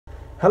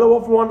Hello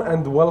everyone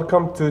and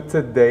welcome to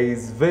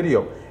today's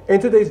video. In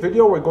today's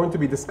video we're going to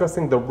be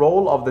discussing the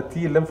role of the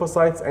T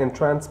lymphocytes in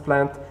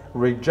transplant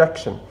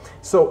rejection.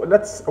 So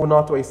let's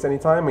not waste any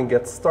time and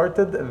get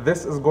started.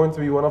 This is going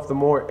to be one of the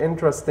more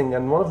interesting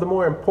and one of the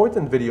more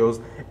important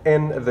videos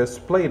in this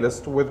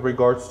playlist with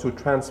regards to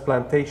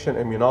transplantation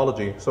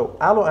immunology. So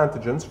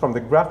alloantigens from the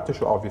graft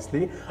tissue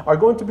obviously are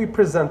going to be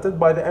presented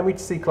by the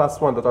MHC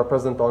class 1 that are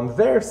present on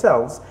their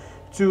cells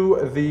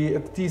to the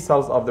T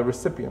cells of the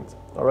recipient,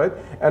 all right?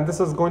 And this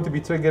is going to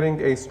be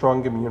triggering a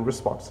strong immune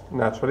response.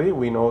 Naturally,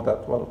 we know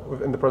that, well,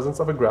 in the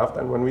presence of a graft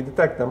and when we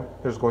detect them,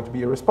 there's going to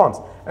be a response,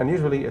 and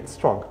usually it's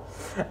strong.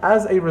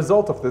 As a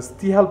result of this,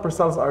 T helper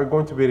cells are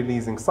going to be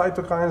releasing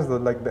cytokines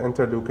like the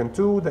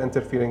interleukin-2, the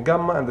interferon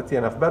gamma, and the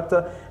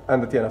TNF-beta,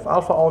 and the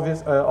TNF-alpha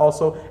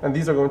also, and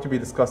these are going to be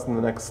discussed in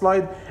the next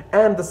slide.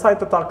 And the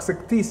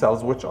cytotoxic T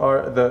cells, which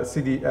are the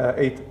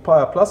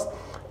CD8+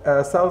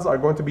 cells, are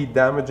going to be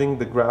damaging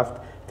the graft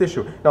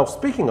tissue. Now,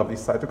 speaking of these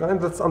cytokines,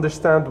 let's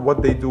understand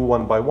what they do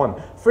one by one.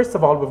 First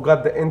of all, we've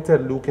got the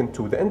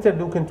interleukin-2. The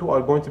interleukin-2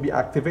 are going to be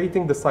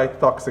activating the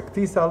cytotoxic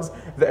T cells.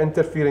 The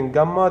interferon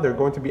gamma, they're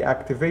going to be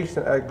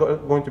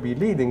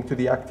leading to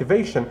the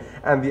activation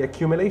and the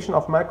accumulation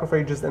of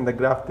macrophages in the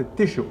grafted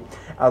tissue,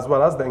 as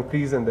well as the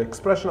increase in the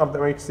expression of the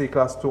MHC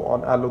class 2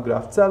 on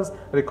allograft cells.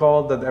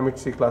 Recall that the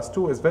MHC class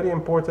 2 is very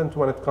important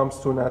when it comes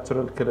to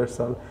natural killer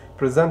cell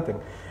presenting.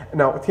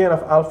 Now,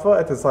 TNF-alpha,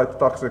 it is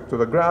cytotoxic to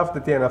the graft.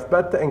 The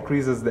TNF-beta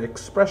increases the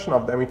expression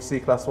of the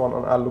MHC class 1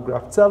 on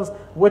allograft cells,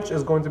 which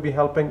is going to be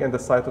helping in the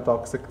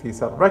cytotoxic T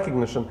cell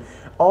recognition.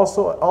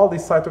 Also, all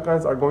these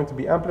cytokines are going to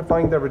be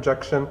amplifying the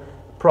rejection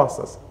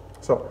process.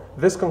 So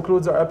this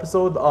concludes our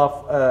episode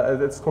of,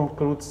 this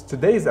concludes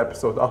today's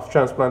episode of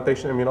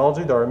Transplantation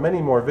Immunology. There are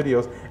many more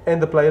videos in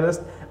the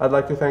playlist. I'd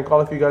like to thank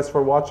all of you guys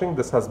for watching.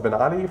 This has been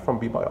Ali from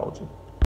B Biology.